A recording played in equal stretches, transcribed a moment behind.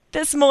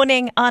This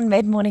morning on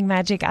Mid Morning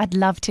Magic, I'd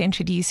love to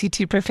introduce you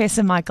to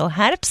Professor Michael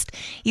Herbst.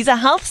 He's a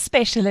health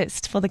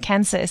specialist for the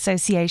Cancer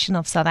Association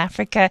of South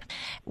Africa.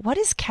 What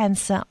is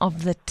cancer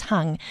of the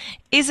tongue?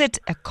 Is it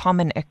a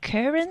common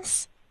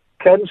occurrence?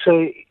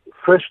 Cancer,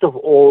 first of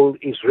all,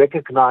 is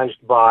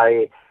recognized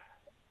by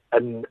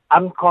an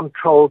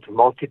uncontrolled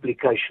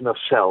multiplication of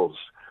cells,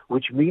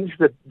 which means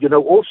that,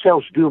 all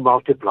cells do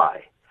multiply.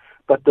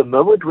 But the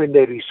moment when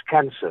there is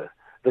cancer,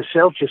 the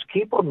cells just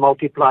keep on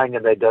multiplying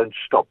and they don't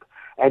stop.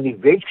 And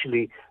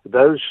eventually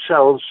those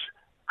cells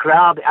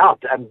crowd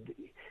out, and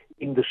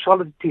in the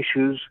solid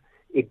tissues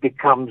it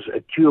becomes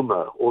a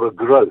tumor or a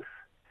growth.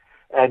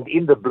 And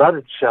in the blood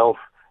itself,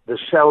 the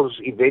cells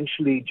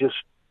eventually just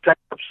take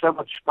up so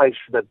much space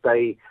that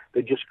they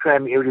just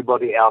cram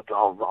everybody out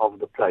of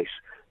the place.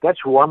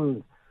 That's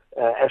one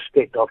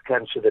aspect of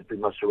cancer that we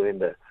must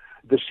remember.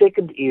 The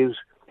second is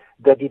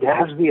that it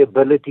has the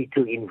ability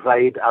to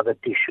invade other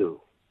tissue.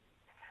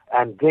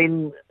 And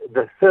then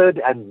the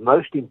third and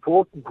most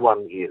important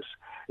one is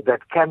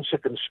that cancer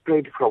can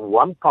spread from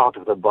one part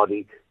of the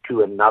body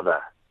to another.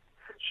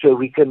 So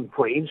we can,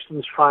 for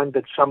instance, find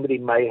that somebody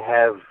may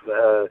have,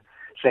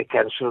 say,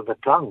 cancer of the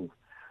tongue,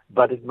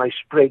 but it may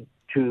spread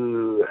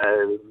to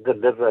the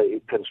liver,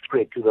 it can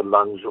spread to the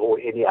lungs or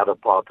any other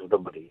part of the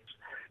body.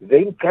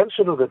 Then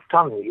cancer of the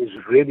tongue is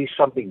really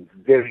something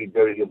very,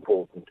 very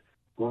important.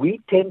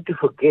 We tend to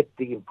forget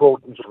the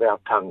importance of our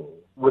tongue.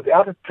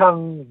 Without a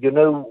tongue,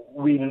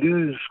 we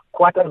lose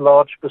quite a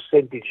large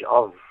percentage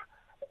of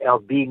our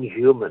being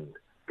human,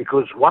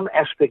 because one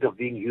aspect of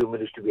being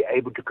human is to be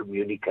able to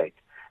communicate,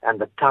 and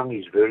the tongue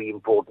is very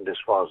important as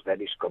far as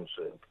that is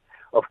concerned.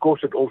 Of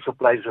course, it also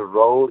plays a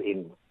role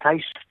in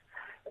taste,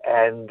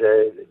 and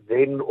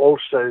then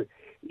also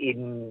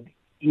in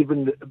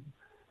even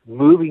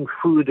moving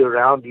food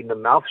around in the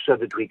mouth so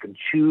that we can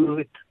chew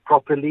it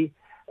properly,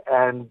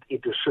 and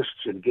it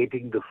assists in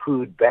getting the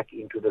food back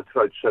into the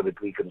throat so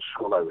that we can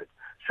swallow it.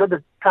 So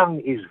the tongue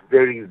is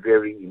very,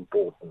 very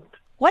important.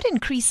 What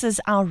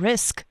increases our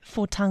risk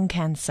for tongue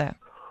cancer?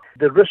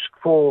 The risk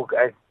for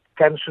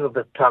cancer of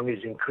the tongue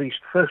is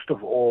increased, first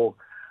of all,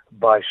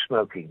 by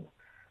smoking.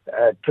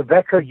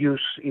 Tobacco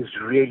use is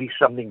really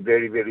something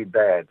very, very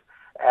bad.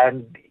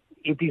 And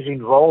it is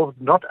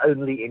involved not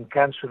only in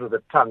cancer of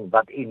the tongue,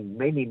 but in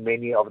many,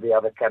 many of the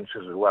other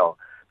cancers as well.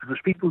 Because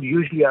people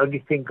usually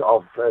only think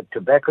of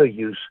tobacco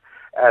use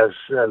as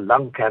a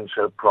lung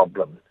cancer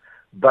problem.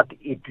 But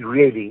it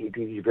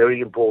is very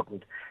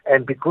important.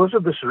 And because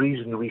of this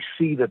reason, we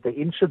see that the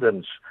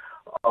incidence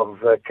of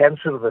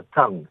cancer of the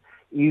tongue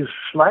is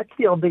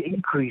slightly on the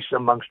increase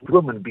amongst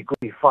women, because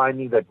we're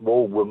finding that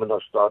more women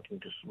are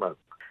starting to smoke.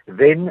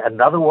 Then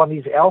another one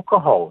is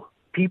alcohol.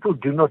 People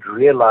do not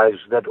realize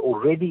that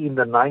already in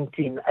the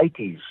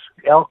 1980s,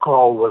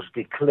 alcohol was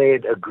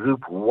declared a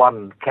Group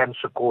 1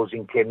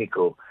 cancer-causing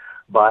chemical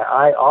by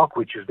IARC,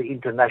 which is the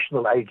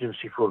International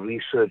Agency for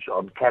Research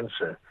on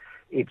Cancer.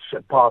 It's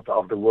a part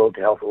of the World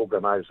Health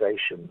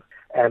Organization.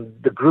 And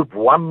the Group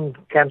 1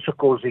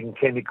 cancer-causing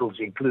chemicals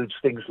includes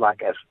things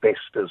like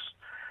asbestos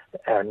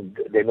and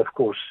then, of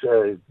course,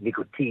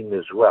 nicotine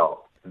as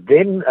well.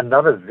 Then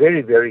another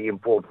very, very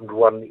important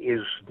one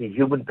is the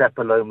human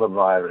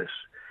papillomavirus.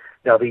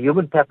 Now, the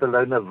human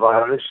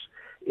papillomavirus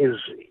is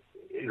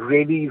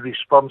really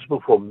responsible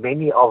for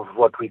many of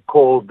what we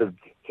call the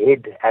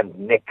head and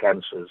neck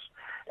cancers.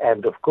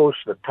 And, of course,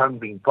 the tongue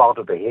being part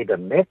of the head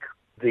and neck,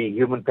 the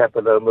human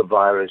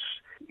papillomavirus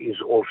is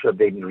also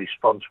then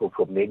responsible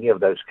for many of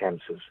those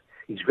cancers.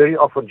 It's very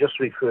often just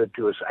referred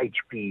to as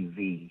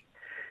HPV.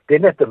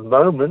 Then at the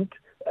moment,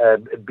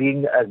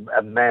 being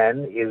a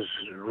man is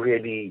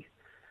really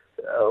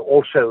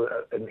also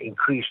an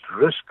increased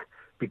risk,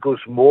 because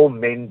more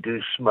men do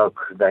smoke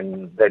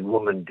than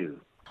women do.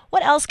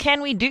 What else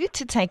can we do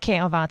to take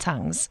care of our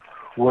tongues?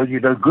 Well,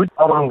 good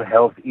oral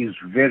health is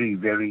very,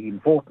 very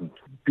important,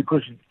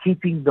 because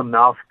keeping the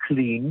mouth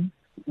clean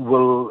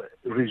will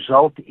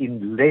result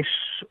in less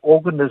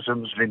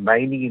organisms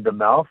remaining in the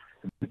mouth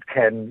that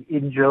can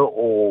injure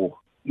or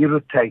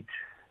irritate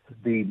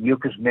the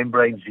mucous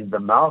membranes in the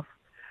mouth.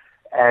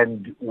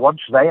 And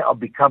once they are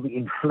becoming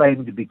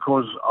inflamed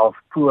because of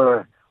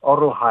poor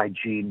oral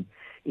hygiene,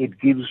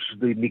 it gives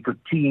the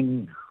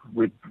nicotine,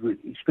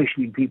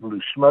 especially in people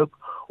who smoke,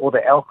 or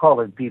the alcohol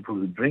in people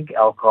who drink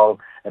alcohol,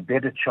 a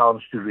better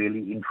chance to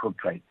really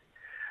infiltrate.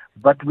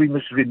 But we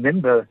must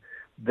remember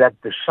that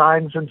the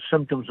signs and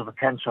symptoms of a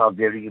cancer are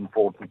very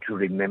important to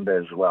remember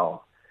as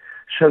well.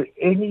 So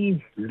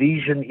any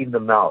lesion in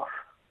the mouth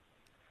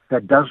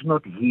that does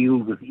not heal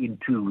within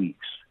 2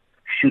 weeks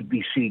should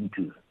be seen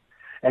to.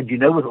 And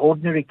with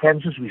ordinary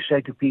cancers, we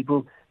say to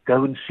people,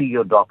 go and see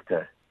your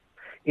doctor.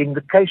 In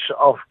the case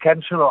of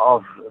cancer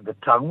of the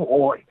tongue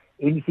or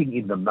anything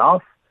in the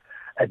mouth,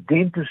 a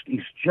dentist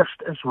is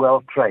just as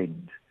well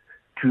trained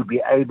to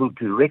be able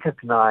to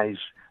recognize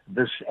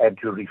this and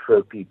to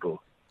refer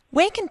people.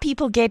 Where can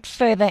people get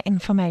further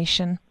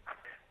information?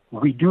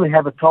 We do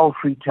have a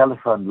toll-free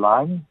telephone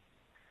line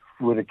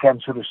with the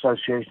Cancer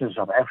Association of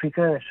South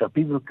Africa, so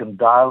people can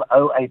dial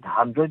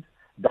 0800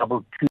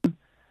 22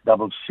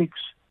 66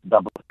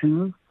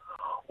 22,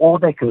 or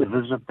they can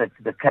visit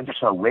the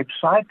cancer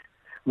website,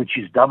 which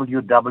is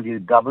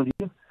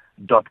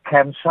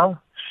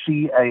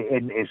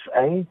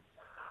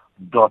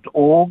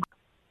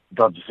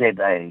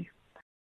www.cancer.org.za.